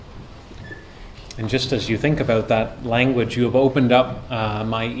And just as you think about that language, you have opened up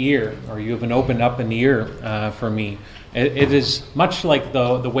my ear, or you have opened up an ear for me. It is much like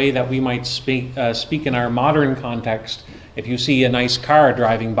the way that we might speak in our modern context. If you see a nice car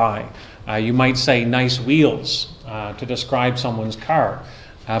driving by, you might say nice wheels to describe someone's car.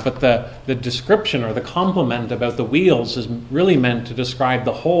 But the description or the compliment about the wheels is really meant to describe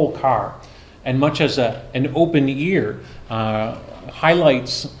the whole car. And much as an open ear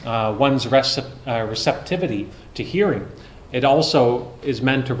highlights one's receptivity to hearing, it also is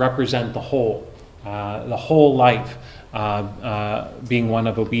meant to represent the whole life being one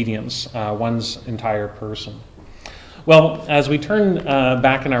of obedience, one's entire person. Well, as we turn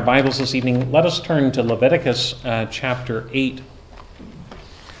back in our Bibles this evening, let us turn to Leviticus chapter 8.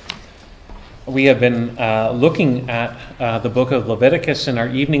 We have been looking at the book of Leviticus in our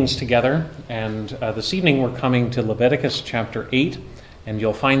evenings together, and this evening we're coming to Leviticus chapter 8, and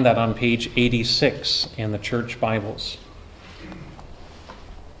you'll find that on page 86 in the church Bibles.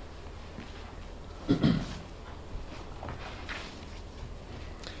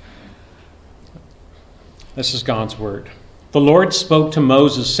 This is God's word. The Lord spoke to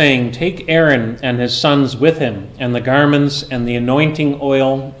Moses, saying, "Take Aaron and his sons with him, and the garments, and the anointing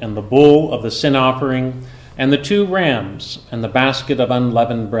oil, and the bull of the sin offering, and the 2 rams, and the basket of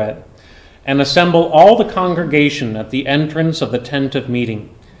unleavened bread, and assemble all the congregation at the entrance of the tent of meeting."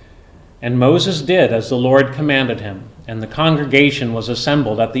 And Moses did as the Lord commanded him, and the congregation was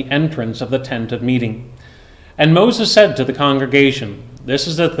assembled at the entrance of the tent of meeting. And Moses said to the congregation, "This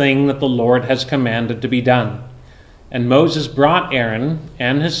is the thing that the Lord has commanded to be done." And Moses brought Aaron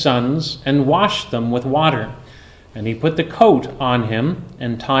and his sons and washed them with water. And he put the coat on him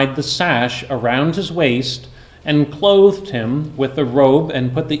and tied the sash around his waist and clothed him with the robe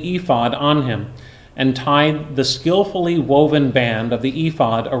and put the ephod on him and tied the skillfully woven band of the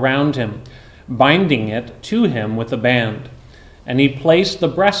ephod around him, binding it to him with the band. And he placed the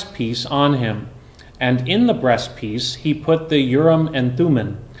breastpiece on him. And in the breastpiece he put the Urim and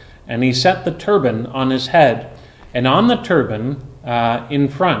Thummim. And he set the turban on his head. And on the turban, in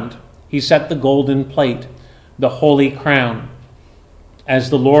front, he set the golden plate, the holy crown, as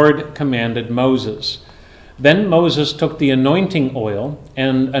the Lord commanded Moses. Then Moses took the anointing oil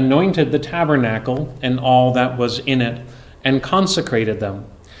and anointed the tabernacle and all that was in it, and consecrated them.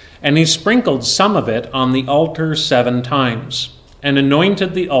 And he sprinkled some of it on the altar 7 times, and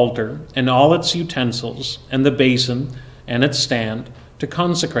anointed the altar and all its utensils, and the basin and its stand, to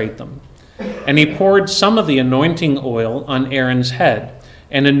consecrate them. And he poured some of the anointing oil on Aaron's head,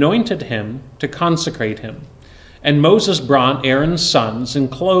 and anointed him to consecrate him. And Moses brought Aaron's sons and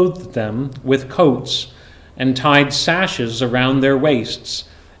clothed them with coats, and tied sashes around their waists,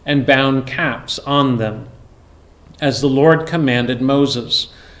 and bound caps on them, as the Lord commanded Moses.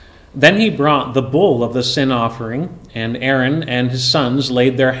 Then he brought the bull of the sin offering, and Aaron and his sons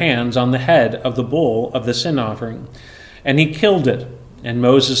laid their hands on the head of the bull of the sin offering. And he killed it. And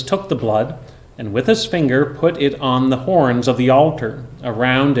Moses took the blood, and with his finger put it on the horns of the altar,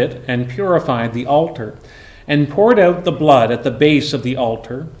 around it, and purified the altar, and poured out the blood at the base of the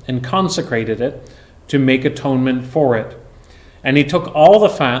altar, and consecrated it, to make atonement for it. And he took all the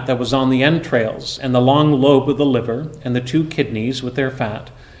fat that was on the entrails, and the long lobe of the liver, and the 2 kidneys with their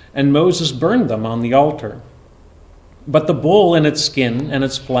fat, and Moses burned them on the altar. But the bull and its skin, and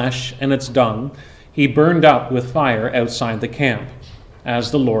its flesh, and its dung, he burned up with fire outside the camp,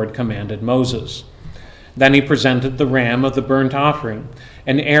 as the Lord commanded Moses. Then he presented the ram of the burnt offering,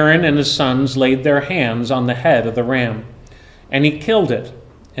 and Aaron and his sons laid their hands on the head of the ram. And he killed it,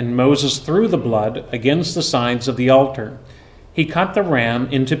 and Moses threw the blood against the sides of the altar. He cut the ram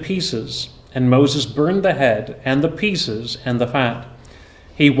into pieces, and Moses burned the head and the pieces and the fat.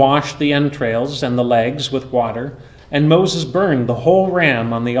 He washed the entrails and the legs with water, and Moses burned the whole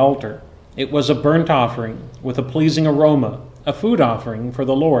ram on the altar. It was a burnt offering with a pleasing aroma, a food offering for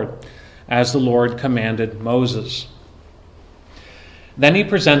the Lord, as the Lord commanded Moses. Then he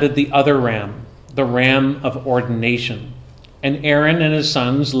presented the other ram, the ram of ordination. And Aaron and his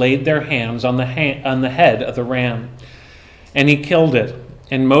sons laid their hands on the head of the ram. And he killed it.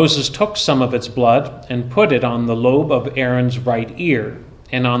 And Moses took some of its blood and put it on the lobe of Aaron's right ear,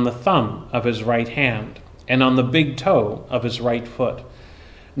 and on the thumb of his right hand, and on the big toe of his right foot.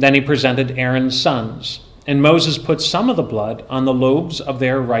 Then he presented Aaron's sons. And Moses put some of the blood on the lobes of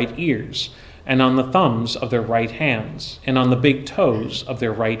their right ears, and on the thumbs of their right hands, and on the big toes of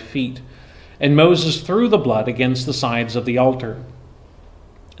their right feet. And Moses threw the blood against the sides of the altar.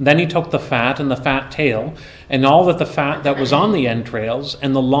 Then he took the fat and the fat tail, and all the fat that was on the entrails,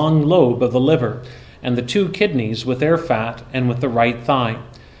 and the long lobe of the liver, and the 2 kidneys with their fat, and with the right thigh.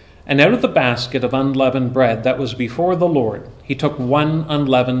 And out of the basket of unleavened bread that was before the Lord, he took one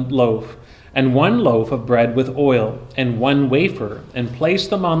unleavened loaf, and one loaf of bread with oil, and one wafer, and placed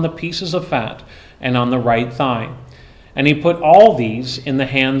them on the pieces of fat, and on the right thigh. And he put all these in the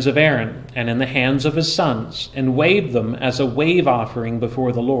hands of Aaron, and in the hands of his sons, and waved them as a wave offering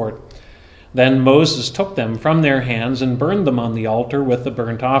before the Lord. Then Moses took them from their hands, and burned them on the altar with the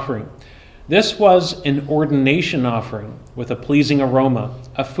burnt offering. This was an ordination offering, with a pleasing aroma,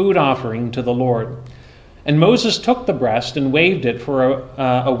 a food offering to the Lord. And Moses took the breast and waved it for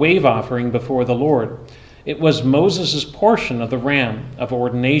a wave offering before the Lord. It was Moses' portion of the ram of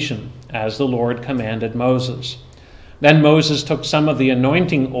ordination, as the Lord commanded Moses. Then Moses took some of the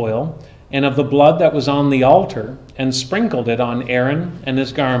anointing oil and of the blood that was on the altar, and sprinkled it on Aaron and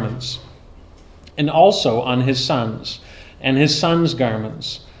his garments, and also on his sons and his sons'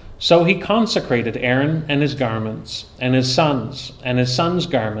 garments. So he consecrated Aaron and his garments, and his sons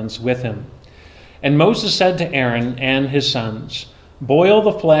garments with him. And Moses said to Aaron and his sons, "Boil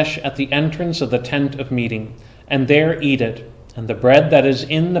the flesh at the entrance of the tent of meeting, and there eat it, and the bread that is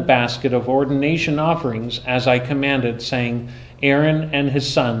in the basket of ordination offerings, as I commanded, saying, Aaron and his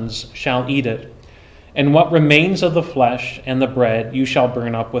sons shall eat it. And what remains of the flesh and the bread you shall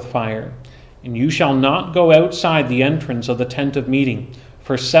burn up with fire. And you shall not go outside the entrance of the tent of meeting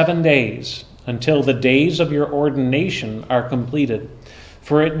for 7 days, until the days of your ordination are completed.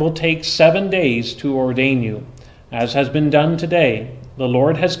 For it will take 7 days to ordain you, as has been done today. The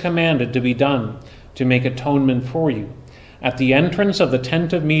Lord has commanded to be done, to make atonement for you. At the entrance of the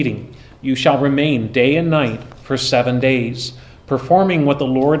tent of meeting you shall remain day and night for 7 days, performing what the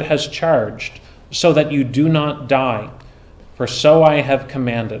Lord has charged, so that you do not die. For so I have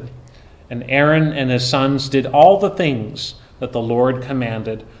commanded." And Aaron and his sons did all the things that the Lord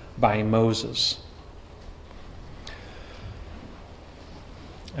commanded by Moses.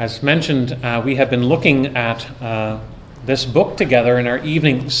 As mentioned, we have been looking at this book together in our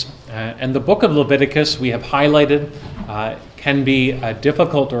evenings. And the book of Leviticus, we have highlighted, can be a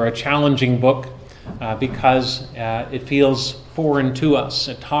difficult or a challenging book because it feels foreign to us.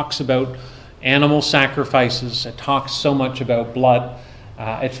 It talks about animal sacrifices. It talks so much about blood.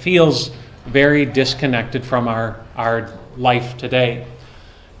 It feels very disconnected from our life today.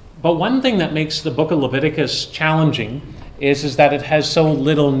 But one thing that makes the book of Leviticus challenging is that it has so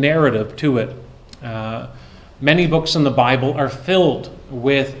little narrative to it. Many books in the Bible are filled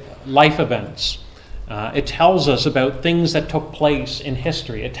with life events. It tells us about things that took place in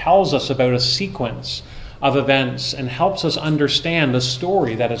history. It tells us about a sequence of events and helps us understand the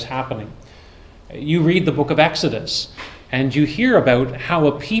story that is happening. You read the book of Exodus, and you hear about how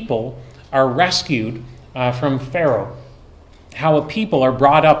a people are rescued from Pharaoh, how a people are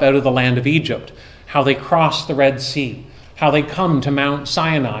brought up out of the land of Egypt, how they cross the Red Sea, how they come to Mount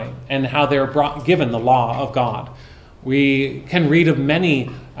Sinai, and how they're given the law of God. We can read of many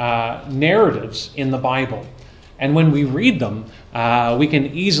narratives in the Bible, and when we read them, we can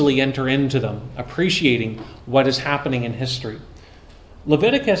easily enter into them, appreciating what is happening in history.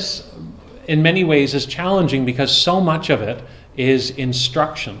 Leviticus, in many ways, is challenging because so much of it is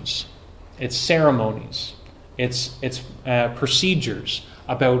instructions, it's ceremonies, it's procedures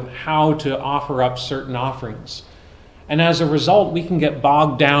about how to offer up certain offerings. And as a result, we can get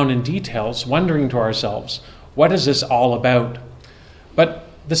bogged down in details, wondering to ourselves, what is this all about? But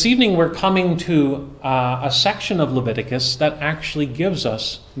this evening we're coming to a section of Leviticus that actually gives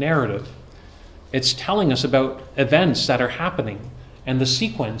us narrative. It's telling us about events that are happening and the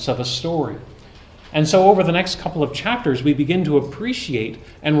sequence of a story. And so over the next couple of chapters, we begin to appreciate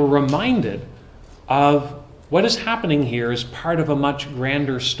and we're reminded of what is happening here as part of a much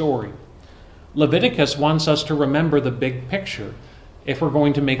grander story. Leviticus wants us to remember the big picture if we're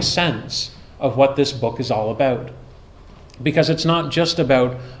going to make sense of what this book is all about. Because it's not just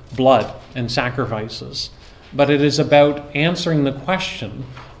about blood and sacrifices, but it is about answering the question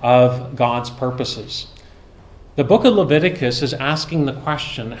of God's purposes. The book of Leviticus is asking the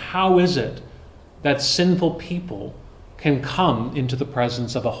question, how is it that sinful people can come into the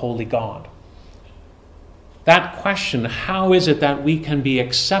presence of a holy God? That question, how is it that we can be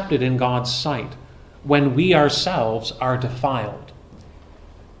accepted in God's sight when we ourselves are defiled?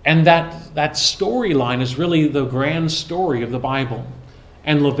 And that storyline is really the grand story of the Bible.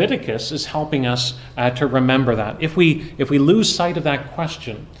 And Leviticus is helping us to remember that. If we lose sight of that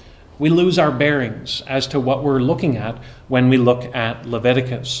question, we lose our bearings as to what we're looking at when we look at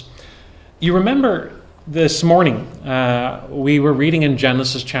Leviticus. You remember this morning, we were reading in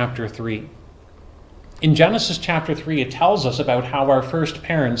Genesis chapter 3. In Genesis chapter 3, it tells us about how our first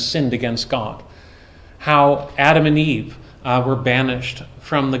parents sinned against God, how Adam and Eve were banished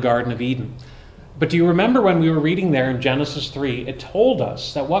from the Garden of Eden. But do you remember when we were reading there in Genesis 3, it told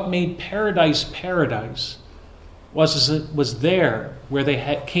us that what made paradise paradise was there where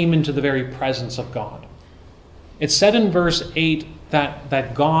they came into the very presence of God. It said in verse 8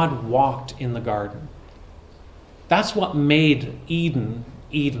 that God walked in the garden. That's what made Eden,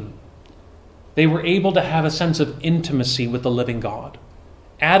 Eden. They were able to have a sense of intimacy with the living God.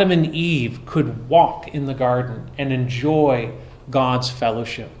 Adam and Eve could walk in the garden and enjoy God's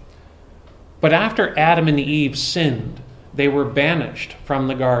fellowship. But after Adam and Eve sinned, they were banished from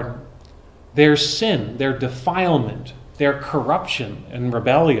the garden. Their sin, their defilement, their corruption and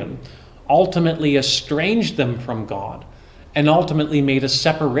rebellion ultimately estranged them from God and ultimately made a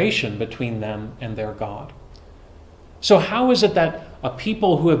separation between them and their God. So how is it that a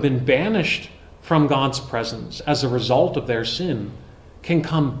people who have been banished from God's presence as a result of their sin can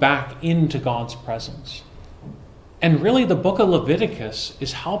come back into God's presence? And really, the book of Leviticus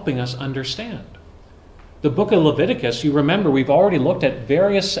is helping us understand. The book of Leviticus, you remember, we've already looked at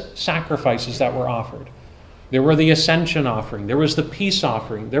various sacrifices that were offered. There were the ascension offering. There was the peace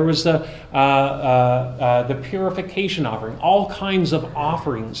offering. There was the purification offering. All kinds of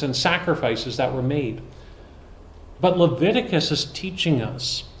offerings and sacrifices that were made. But Leviticus is teaching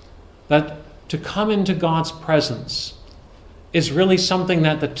us that to come into God's presence is really something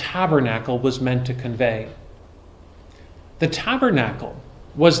that the tabernacle was meant to convey. The tabernacle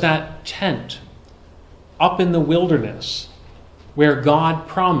was that tent up in the wilderness where God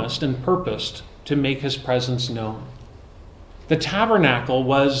promised and purposed to make his presence known. The tabernacle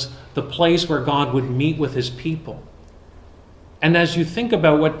was the place where God would meet with his people. And as you think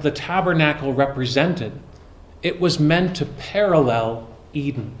about what the tabernacle represented, it was meant to parallel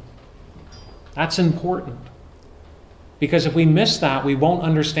Eden. That's important. Because if we miss that, we won't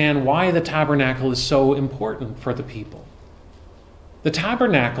understand why the tabernacle is so important for the people. The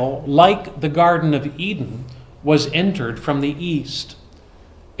tabernacle, like the Garden of Eden, was entered from the east.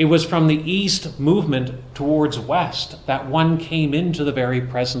 It was from the east movement towards west that one came into the very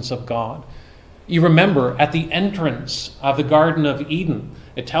presence of God. You remember at the entrance of the Garden of Eden,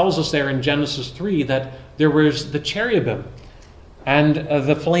 it tells us there in Genesis 3 that there was the cherubim and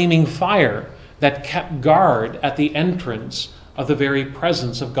the flaming fire that kept guard at the entrance of the very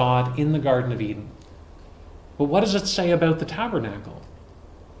presence of God in the Garden of Eden. But what does it say about the tabernacle?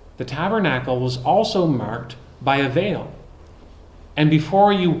 The tabernacle was also marked by a veil. And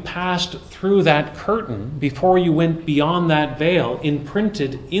before you passed through that curtain, before you went beyond that veil,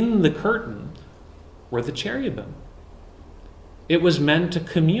 imprinted in the curtain were the cherubim. It was meant to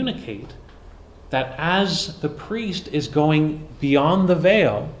communicate that as the priest is going beyond the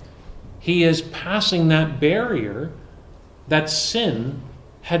veil, he is passing that barrier that sin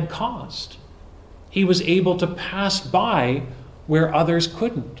had caused. He was able to pass by where others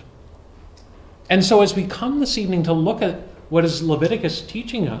couldn't. And so as we come this evening to look at what is Leviticus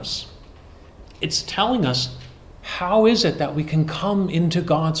teaching us, it's telling us how is it that we can come into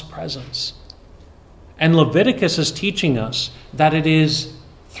God's presence. And Leviticus is teaching us that it is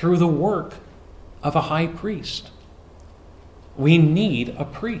through the work of a high priest. We need a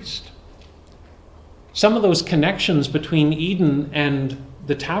priest. Some of those connections between Eden and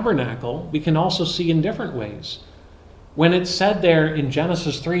the tabernacle we can also see in different ways. When it's said there in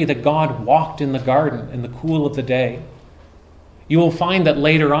Genesis 3 that God walked in the garden in the cool of the day, you will find that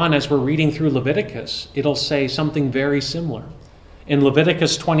later on as we're reading through Leviticus, it'll say something very similar. In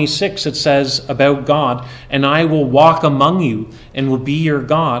Leviticus 26 it says about God, "And I will walk among you and will be your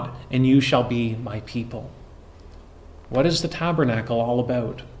God, and you shall be my people." What is the tabernacle all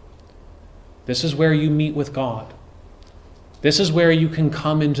about? This is where you meet with God. This is where you can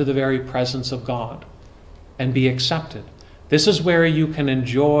come into the very presence of God and be accepted. This is where you can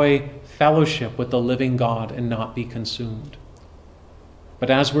enjoy fellowship with the living God and not be consumed. But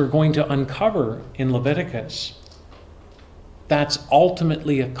as we're going to uncover in Leviticus, that's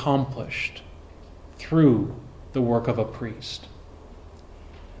ultimately accomplished through the work of a priest.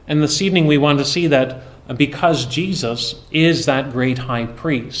 And this evening we want to see that because Jesus is that great high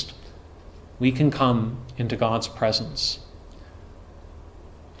priest, we can come into God's presence.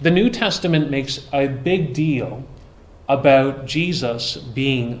 The New Testament makes a big deal about Jesus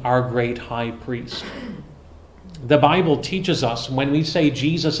being our great high priest. The Bible teaches us when we say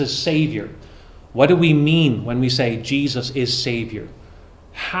Jesus is Savior, what do we mean when we say Jesus is Savior?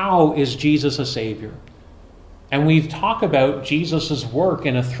 How is Jesus a Savior? And we talk about Jesus' work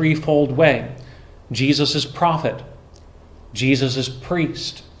in a threefold way. Jesus is prophet, Jesus is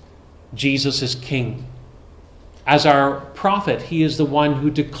priest, Jesus is king. As our prophet, he is the one who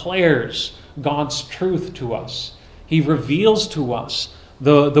declares God's truth to us. He reveals to us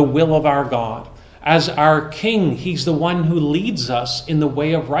the will of our God. As our king, he's the one who leads us in the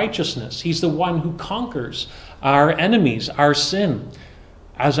way of righteousness. He's the one who conquers our enemies, our sin.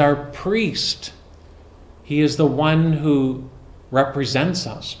 As our priest, he is the one who represents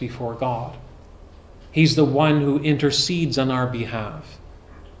us before God. He's the one who intercedes on our behalf.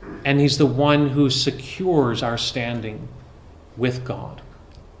 And he's the one who secures our standing with God.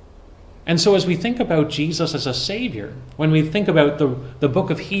 And so as we think about Jesus as a Savior, when we think about the book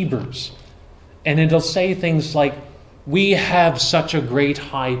of Hebrews, and it'll say things like, we have such a great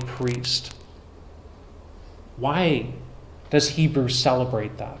high priest. Why does Hebrews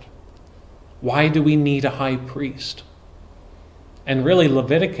celebrate that? Why do we need a high priest? And really,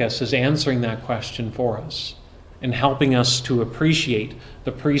 Leviticus is answering that question for us and helping us to appreciate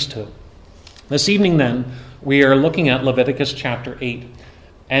the priesthood. This evening, then, we are looking at Leviticus chapter 8.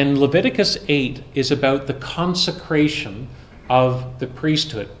 And Leviticus 8 is about the consecration of the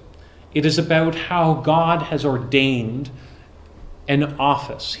priesthood. It is about how God has ordained an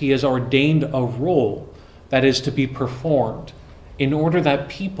office. He has ordained a role that is to be performed in order that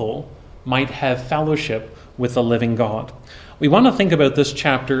people might have fellowship with the living God. We want to think about this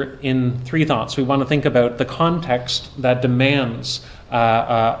chapter in three thoughts. We want to think about the context that demands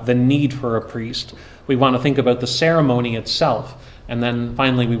the need for a priest. We want to think about the ceremony itself. And then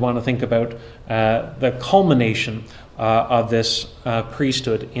finally, we want to think about the culmination of this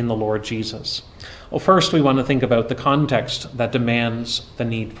priesthood in the Lord Jesus. Well, first, we want to think about the context that demands the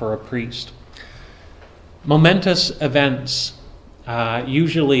need for a priest. Momentous events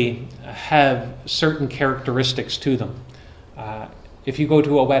usually have certain characteristics to them. If you go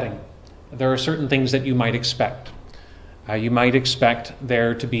to a wedding, there are certain things that you might expect. You might expect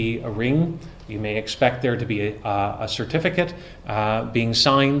there to be a ring. You may expect there to be a certificate being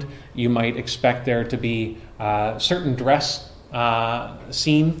signed. You might expect there to be a certain dress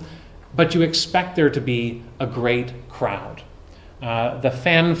seen. But you expect there to be a great crowd. The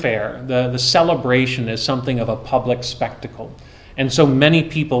fanfare, the celebration is something of a public spectacle. And so many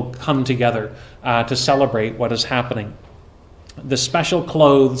people come together to celebrate what is happening. The special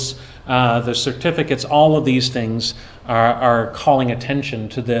clothes, the certificates, all of these things are calling attention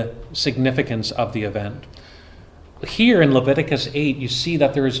to the significance of the event. Here in Leviticus 8, you see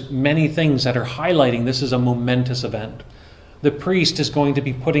that there's many things that are highlighting this is a momentous event. The priest is going to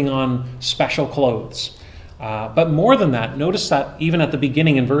be putting on special clothes. But more than that, notice that even at the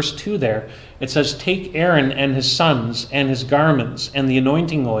beginning in verse 2 there, it says, take Aaron and his sons and his garments and the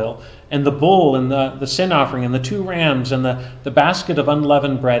anointing oil and the bull and the sin offering and the 2 rams and the basket of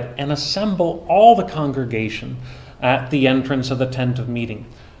unleavened bread and assemble all the congregation at the entrance of the tent of meeting.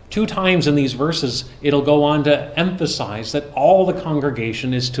 2 times in these verses, it'll go on to emphasize that all the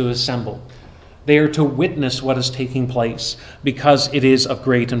congregation is to assemble. They are to witness what is taking place because it is of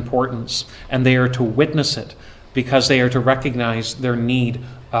great importance. And they are to witness it because they are to recognize their need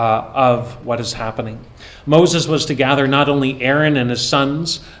of what is happening. Moses was to gather not only Aaron and his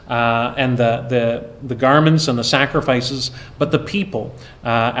sons and the garments and the sacrifices, but the people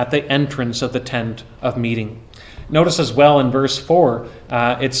at the entrance of the tent of meeting. Notice as well in verse 4,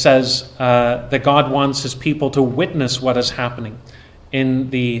 it says that God wants his people to witness what is happening in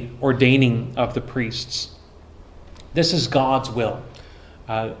the ordaining of the priests. This is God's will.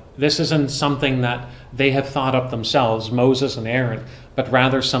 This isn't something that they have thought up themselves, Moses and Aaron, but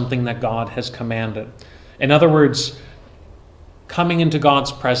rather something that God has commanded. In other words, coming into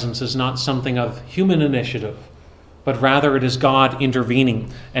God's presence is not something of human initiative, but rather it is God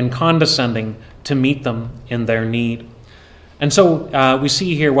intervening and condescending to meet them in their need. And so we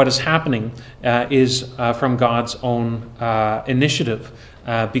see here what is happening is from God's own initiative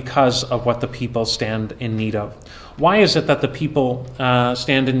because of what the people stand in need of. Why is it that the people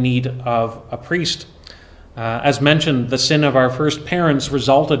stand in need of a priest? As mentioned, the sin of our first parents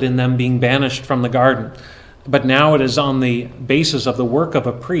resulted in them being banished from the garden. But now it is on the basis of the work of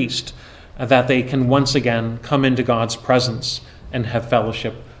a priest that they can once again come into God's presence and have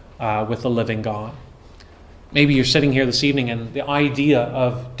fellowship with the living God. Maybe you're sitting here this evening and the idea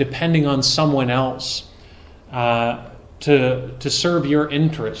of depending on someone else to serve your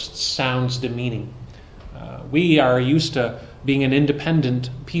interests sounds demeaning. We are used to being an independent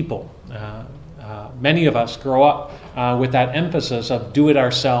people. Many of us grow up with that emphasis of do it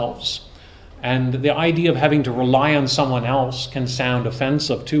ourselves. And the idea of having to rely on someone else can sound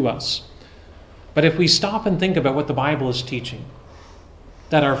offensive to us. But if we stop and think about what the Bible is teaching,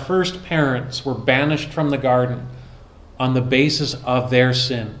 that our first parents were banished from the garden on the basis of their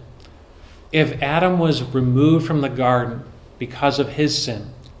sin. If Adam was removed from the garden because of his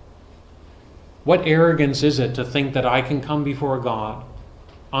sin, What arrogance is it to think that I can come before God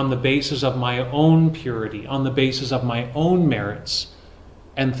on the basis of my own purity, on the basis of my own merits,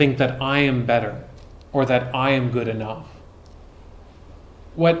 and think that I am better or that I am good enough?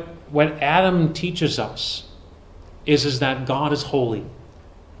 What Adam teaches us is that God is holy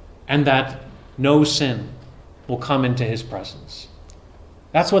and that no sin will come into his presence.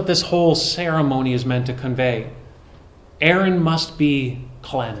 That's what this whole ceremony is meant to convey. Aaron must be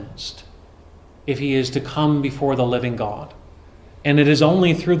cleansed if he is to come before the living God. And it is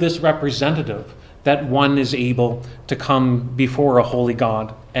only through this representative that one is able to come before a holy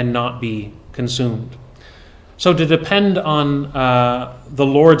God and not be consumed. So to depend on the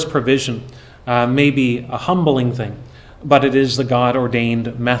Lord's provision may be a humbling thing, but it is the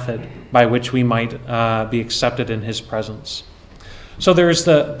God-ordained method by which we might be accepted in his presence. So there is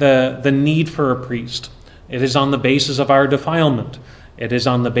the need for a priest. It is on the basis of our defilement. It is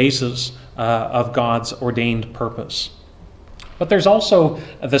on the basis of God's ordained purpose. But there's also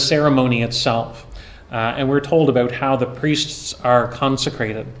the ceremony itself. And we're told about how the priests are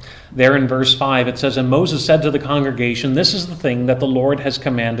consecrated. There in verse 5 it says, "And Moses said to the congregation, 'This is the thing that the Lord has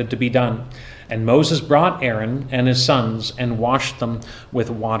commanded to be done.' And Moses brought Aaron and his sons and washed them with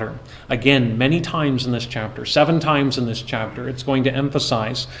water." Again, many times in this chapter, 7 times in this chapter, it's going to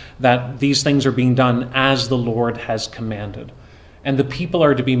emphasize that these things are being done as the Lord has commanded. And the people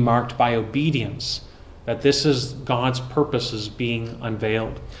are to be marked by obedience, that this is God's purposes being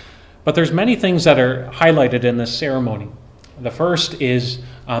unveiled. But there's many things that are highlighted in this ceremony. The first is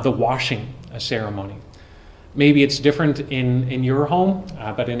the washing ceremony. Maybe it's different in your home,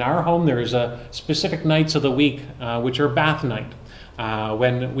 but in our home there's specific nights of the week which are bath night,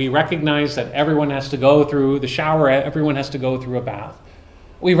 when we recognize that everyone has to go through the shower, everyone has to go through a bath.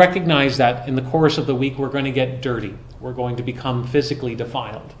 We recognize that in the course of the week we're going to get dirty. We're going to become physically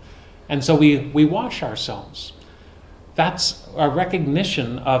defiled. And so we wash ourselves. That's a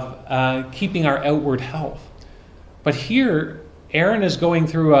recognition of keeping our outward health. But here, Aaron is going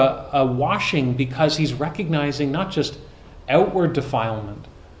through a washing because he's recognizing not just outward defilement,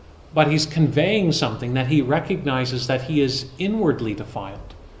 but he's conveying something that he recognizes that he is inwardly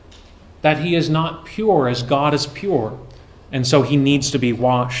defiled, that he is not pure as God is pure, and so he needs to be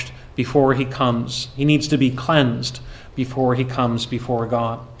washed before he comes. He needs to be cleansed before he comes before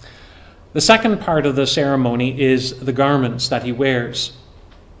God. The second part of the ceremony is the garments that he wears.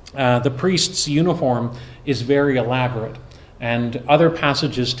 The priest's uniform is very elaborate, and other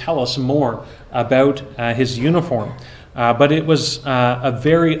passages tell us more about his uniform. But it was a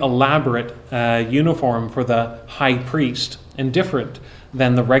very elaborate uniform for the high priest, and different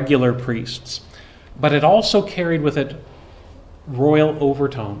than the regular priests. But it also carried with it royal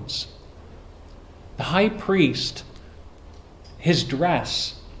overtones. The high priest, his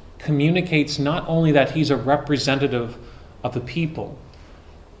dress, communicates not only that he's a representative of the people,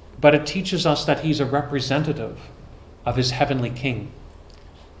 but it teaches us that he's a representative of his heavenly king.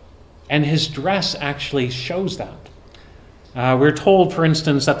 And his dress actually shows that. We're told, for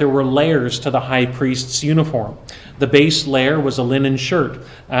instance, that there were layers to the high priest's uniform. The base layer was a linen shirt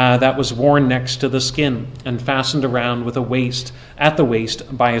that was worn next to the skin and fastened around with at the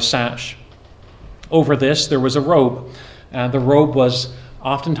waist by a sash. Over this, there was a robe. The robe was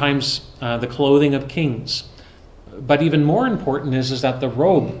oftentimes the clothing of kings. But even more important is that the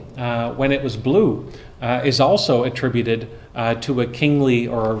robe, when it was blue, is also attributed to a kingly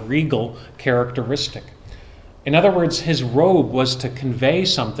or a regal characteristic. In other words, his robe was to convey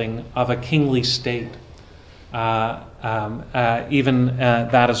something of a kingly state. That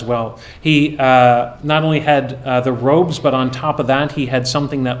as well. He not only had the robes, but on top of that, he had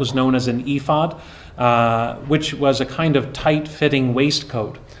something that was known as an ephod, which was a kind of tight-fitting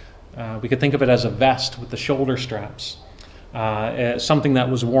waistcoat. We could think of it as a vest with the shoulder straps, something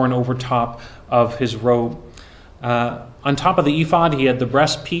that was worn over top of his robe. On top of the ephod, he had the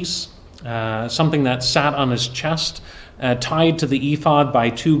breastpiece, something that sat on his chest. Tied to the ephod by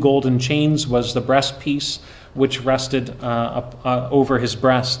 2 golden chains was the breastpiece, which rested over his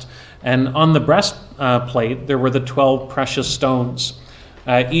breast. And on the breastplate, there were the 12 precious stones,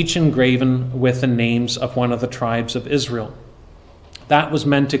 each engraven with the names of one of the tribes of Israel. That was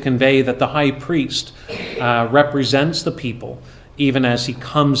meant to convey that the high priest represents the people, even as he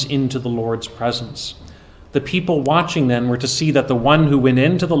comes into the Lord's presence. The people watching then were to see that the one who went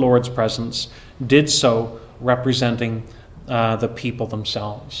into the Lord's presence did so representing the people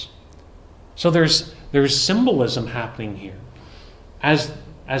themselves. So there's symbolism happening here. As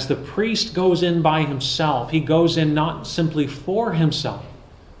the priest goes in by himself, he goes in not simply for himself,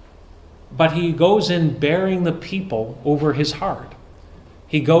 but he goes in bearing the people over his heart.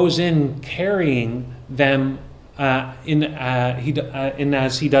 He goes in carrying them as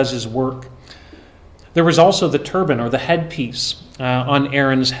he does his work. There was also the turban, or the headpiece, on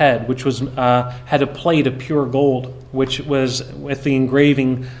Aaron's head, which was had a plate of pure gold, which was with the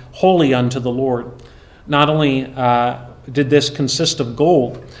engraving "Holy unto the Lord." Not only did this consist of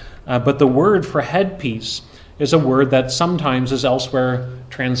gold, but the word for headpiece is a word that sometimes is elsewhere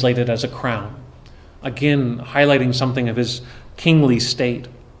translated as a crown. Again, highlighting something of his kingly state.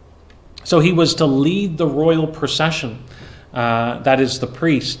 So he was to lead the royal procession, that is the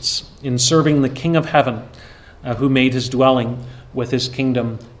priests, in serving the King of Heaven, who made his dwelling with his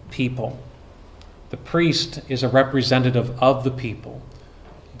kingdom people. The priest is a representative of the people,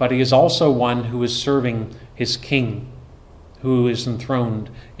 but he is also one who is serving his king, who is enthroned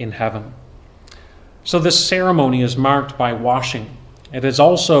in heaven. So this ceremony is marked by washing. It is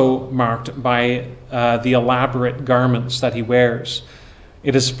also marked by the elaborate garments that he wears.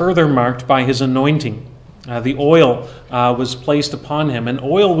 It is further marked by his anointing. The oil was placed upon him, and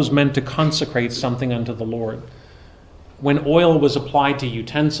oil was meant to consecrate something unto the Lord. When oil was applied to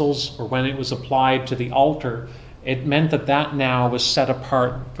utensils, or when it was applied to the altar, it meant that now was set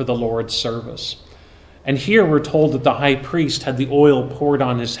apart for the Lord's service. And here we're told that the high priest had the oil poured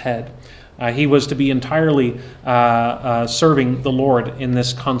on his head. He was to be entirely serving the Lord in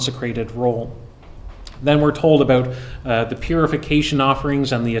this consecrated role. Then we're told about the purification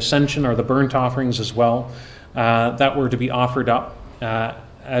offerings and the ascension, or the burnt offerings as well, that were to be offered up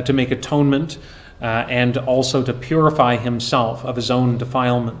to make atonement and also to purify himself of his own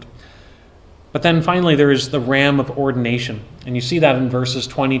defilement. But then finally there is the ram of ordination, and you see that in verses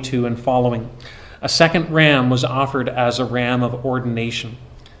 22 and following. A second ram was offered as a ram of ordination.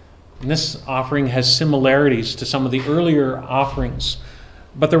 And this offering has similarities to some of the earlier offerings,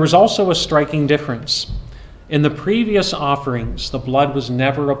 but there was also a striking difference. In the previous offerings, the blood was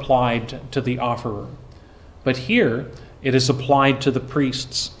never applied to the offerer, but here it is applied to the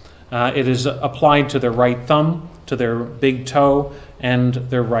priests. It is applied to their right thumb, to their big toe, and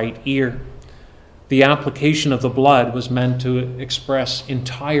their right ear. The application of the blood was meant to express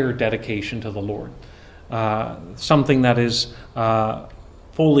entire dedication to the Lord, something that is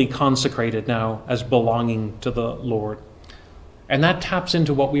fully consecrated now as belonging to the Lord. And that taps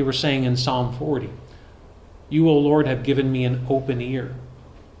into what we were saying in Psalm 40. You, O Lord, have given me an open ear.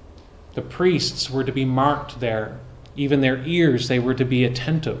 The priests were to be marked there. Even their ears, they were to be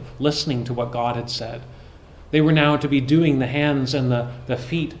attentive, listening to what God had said. They were now to be doing the hands and the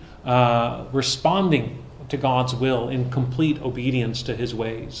feet, responding to God's will in complete obedience to his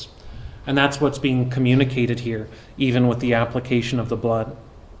ways. And that's what's being communicated here, even with the application of the blood.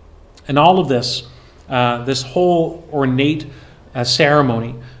 And all of this, this whole ornate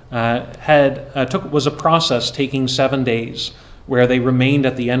ceremony was a process taking 7 days, where they remained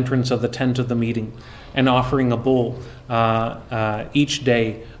at the entrance of the tent of the meeting and offering a bull each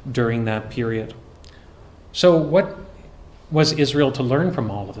day during that period. So what was Israel to learn from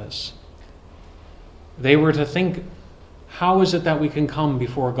all of this? They were to think, how is it that we can come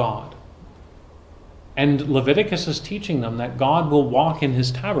before God? And Leviticus is teaching them that God will walk in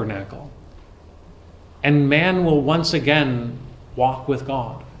his tabernacle, and man will once again walk with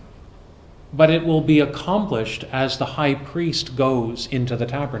God. But it will be accomplished as the high priest goes into the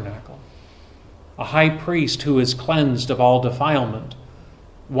tabernacle. A high priest who is cleansed of all defilement,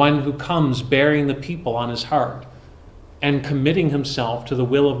 one who comes bearing the people on his heart and committing himself to the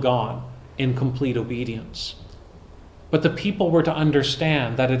will of God in complete obedience. But the people were to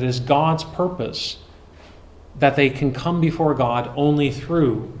understand that it is God's purpose that they can come before God only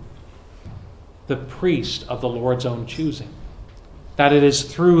through the priest of the Lord's own choosing. That it is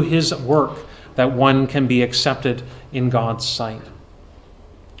through his work that one can be accepted in God's sight.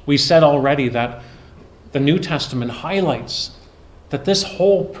 We said already that the New Testament highlights that this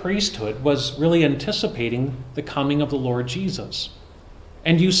whole priesthood was really anticipating the coming of the Lord Jesus.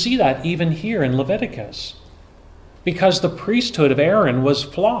 And you see that even here in Leviticus, because the priesthood of Aaron was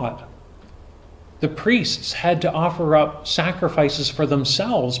flawed. The priests had to offer up sacrifices for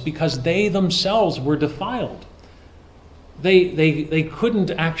themselves because they themselves were defiled. They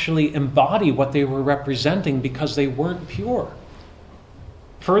couldn't actually embody what they were representing because they weren't pure.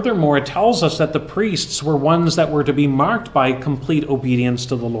 Furthermore, it tells us that the priests were ones that were to be marked by complete obedience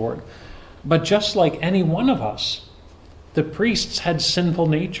to the Lord. But just like any one of us, the priests had sinful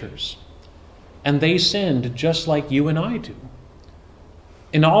natures, and they sinned just like you and I do.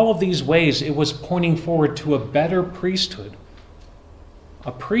 In all of these ways, it was pointing forward to a better priesthood,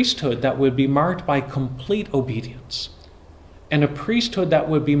 a priesthood that would be marked by complete obedience, and a priesthood that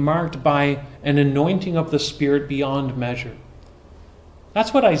would be marked by an anointing of the Spirit beyond measure.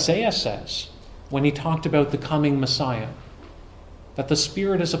 That's what Isaiah says when he talked about the coming Messiah, that the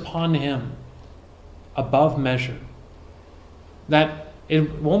Spirit is upon him above measure, that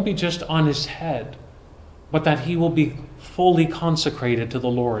it won't be just on his head, but that he will be fully consecrated to the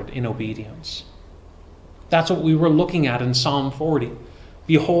Lord in obedience. That's what we were looking at in Psalm 40.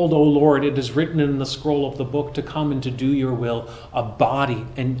 Behold, O Lord, it is written in the scroll of the book to come and to do your will, a body,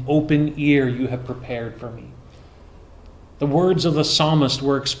 an open ear you have prepared for me. The words of the psalmist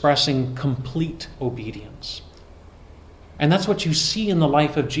were expressing complete obedience. And that's what you see in the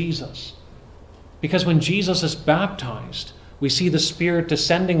life of Jesus. Because when Jesus is baptized, we see the Spirit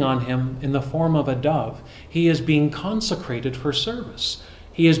descending on him in the form of a dove. He is being consecrated for service.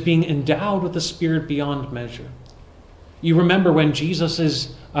 He is being endowed with the Spirit beyond measure. You remember when Jesus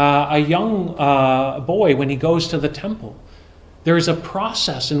is a young boy, when he goes to the temple, there is a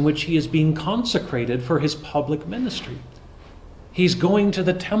process in which he is being consecrated for his public ministry. He's going to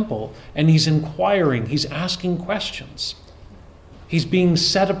the temple and he's inquiring, he's asking questions. He's being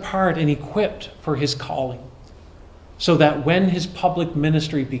set apart and equipped for his calling, so that when his public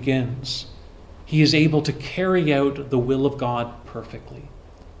ministry begins, he is able to carry out the will of God perfectly.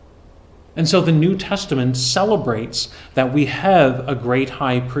 And so the New Testament celebrates that we have a great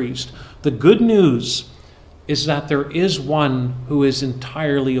high priest. The good news is that there is one who is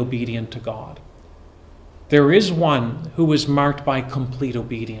entirely obedient to God. There is one who is marked by complete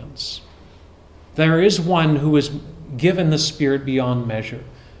obedience. There is one who is given the Spirit beyond measure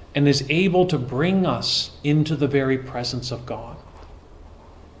and is able to bring us into the very presence of God.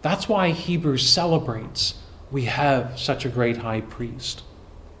 That's why Hebrews celebrates we have such a great high priest.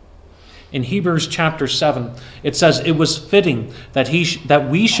 In Hebrews chapter 7, it says, it was fitting that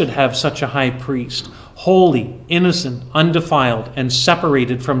we should have such a high priest, holy, innocent, undefiled, and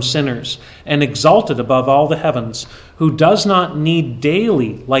separated from sinners, and exalted above all the heavens, who does not need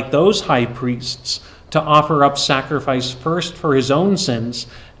daily, like those high priests, to offer up sacrifice first for his own sins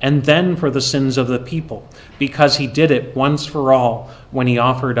and then for the sins of the people, because he did it once for all when he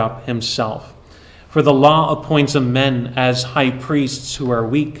offered up himself. For the law appoints men as high priests who are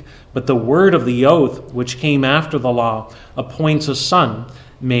weak, but the word of the oath, which came after the law, appoints a son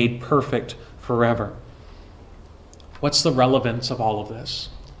made perfect forever. What's the relevance of all of this?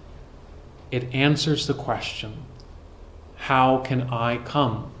 It answers the question, how can I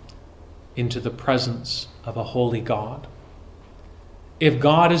come into the presence of a holy God? If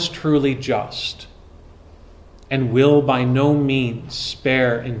God is truly just and will by no means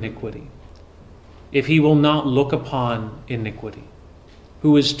spare iniquity, if he will not look upon iniquity,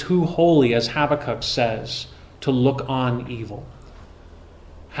 who is too holy, as Habakkuk says, to look on evil,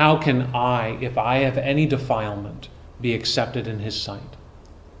 how can I, if I have any defilement, be accepted in his sight?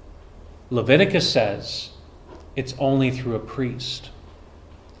 Leviticus says it's only through a priest.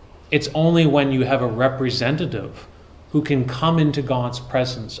 It's only when you have a representative who can come into God's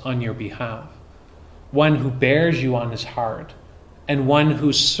presence on your behalf, one who bears you on his heart, and one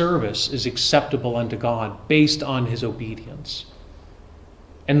whose service is acceptable unto God based on his obedience.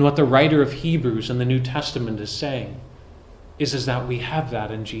 And what the writer of Hebrews in the New Testament is saying is that we have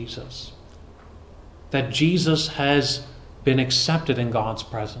that in Jesus. That Jesus has been accepted in God's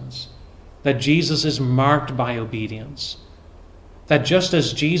presence. That Jesus is marked by obedience. That just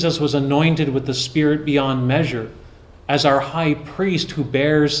as Jesus was anointed with the Spirit beyond measure, as our high priest who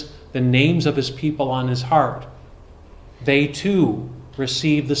bears the names of his people on his heart, they too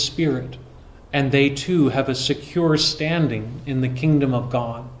receive the Spirit, and they too have a secure standing in the kingdom of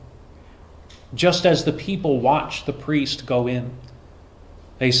God. Just as the people watched the priest go in,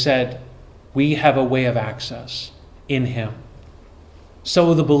 they said, we have a way of access in him.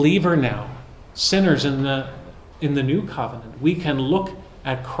 So the believer now, sinners in the new covenant, we can look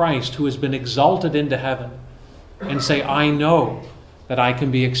at Christ who has been exalted into heaven and say, I know that I can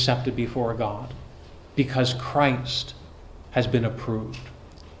be accepted before God because Christ has been approved.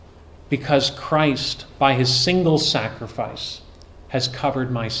 Because Christ, by his single sacrifice, has covered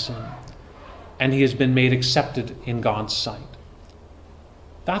my sin, and he has been made accepted in God's sight.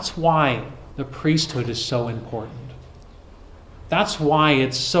 That's why the priesthood is so important. That's why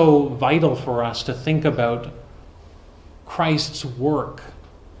it's so vital for us to think about Christ's work,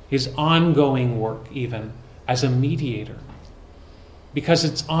 his ongoing work even, as a mediator. Because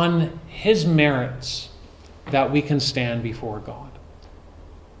it's on his merits that we can stand before God.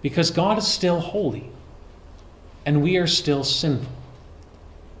 Because God is still holy, and we are still sinful.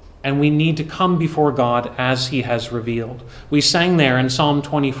 And we need to come before God as he has revealed. We sang there in Psalm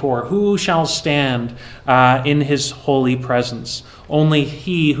 24, who shall stand in his holy presence? Only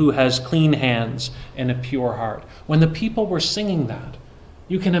he who has clean hands and a pure heart. When the people were singing that,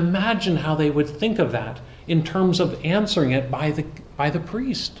 You can imagine how they would think of that in terms of answering it by the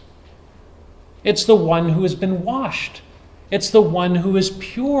priest. It's the one who has been washed. It's the one who is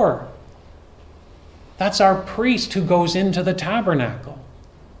pure. That's our priest who goes into the tabernacle.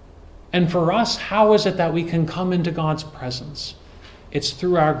 And for us, how is it that we can come into God's presence? It's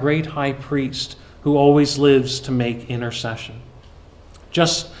through our great high priest who always lives to make intercession.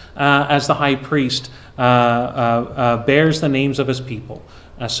 Just as the high priest bears the names of his people,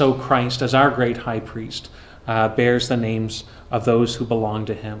 so Christ, as our great high priest, bears the names of those who belong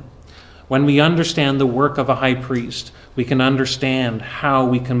to him. When we understand the work of a high priest, we can understand how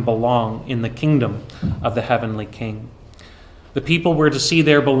we can belong in the kingdom of the heavenly King. The people were to see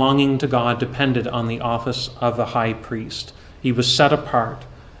their belonging to God depended on the office of a high priest. He was set apart.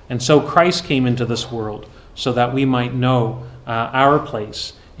 And so Christ came into this world so that we might know our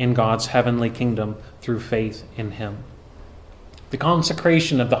place in God's heavenly kingdom through faith in him. The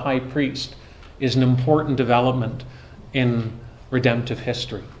consecration of the high priest is an important development in redemptive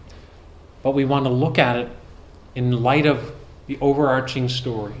history. But we want to look at it in light of the overarching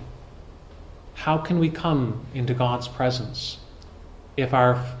story. How can we come into God's presence if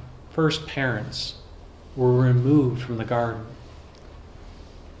our first parents were removed from the garden?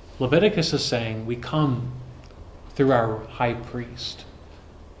 Leviticus is saying we come through our high priest.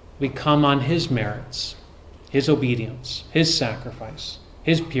 We come on his merits, his obedience, his sacrifice,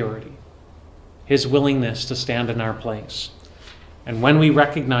 his purity, his willingness to stand in our place. And when we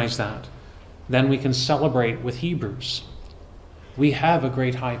recognize that, then we can celebrate with Hebrews. We have a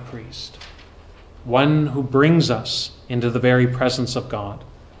great high priest, one who brings us into the very presence of God,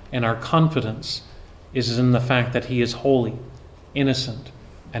 and our confidence is in the fact that he is holy, innocent,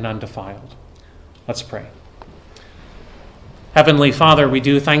 and undefiled. Let's pray. Heavenly Father, we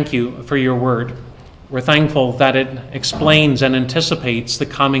do thank you for your word. We're thankful that it explains and anticipates the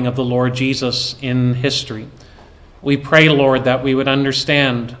coming of the Lord Jesus in history. We pray, Lord, that we would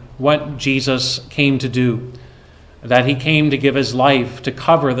understand what Jesus came to do, that he came to give his life to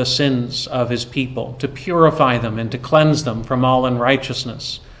cover the sins of his people, to purify them and to cleanse them from all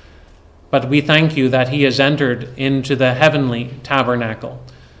unrighteousness. But we thank you that he has entered into the heavenly tabernacle,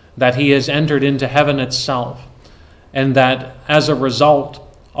 that he has entered into heaven itself, and that as a result,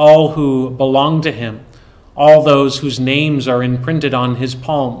 all who belong to him, all those whose names are imprinted on his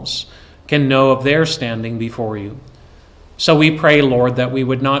palms, can know of their standing before you. So we pray, Lord, that we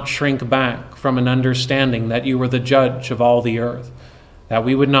would not shrink back from an understanding that you are the judge of all the earth, that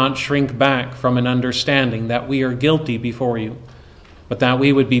we would not shrink back from an understanding that we are guilty before you, but that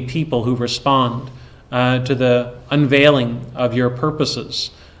we would be people who respond to the unveiling of your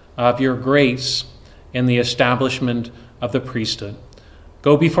purposes, of your grace in the establishment of the priesthood.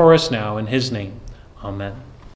 Go before us now in his name. Amen.